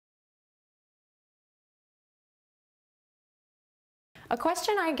A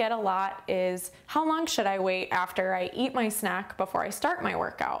question I get a lot is, how long should I wait after I eat my snack before I start my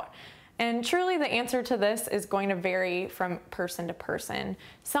workout? And truly the answer to this is going to vary from person to person.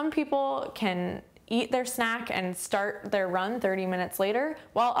 Some people can eat their snack and start their run 30 minutes later,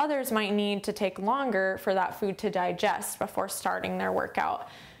 while others might need to take longer for that food to digest before starting their workout.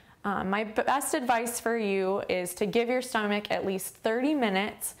 My best advice for you is to give your stomach at least 30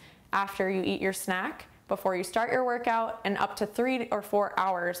 minutes after you eat your snack before you start your workout, and up to 3 or 4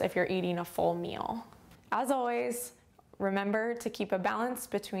 hours if you're eating a full meal. As always, remember to keep a balance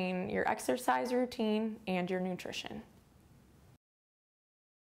between your exercise routine and your nutrition.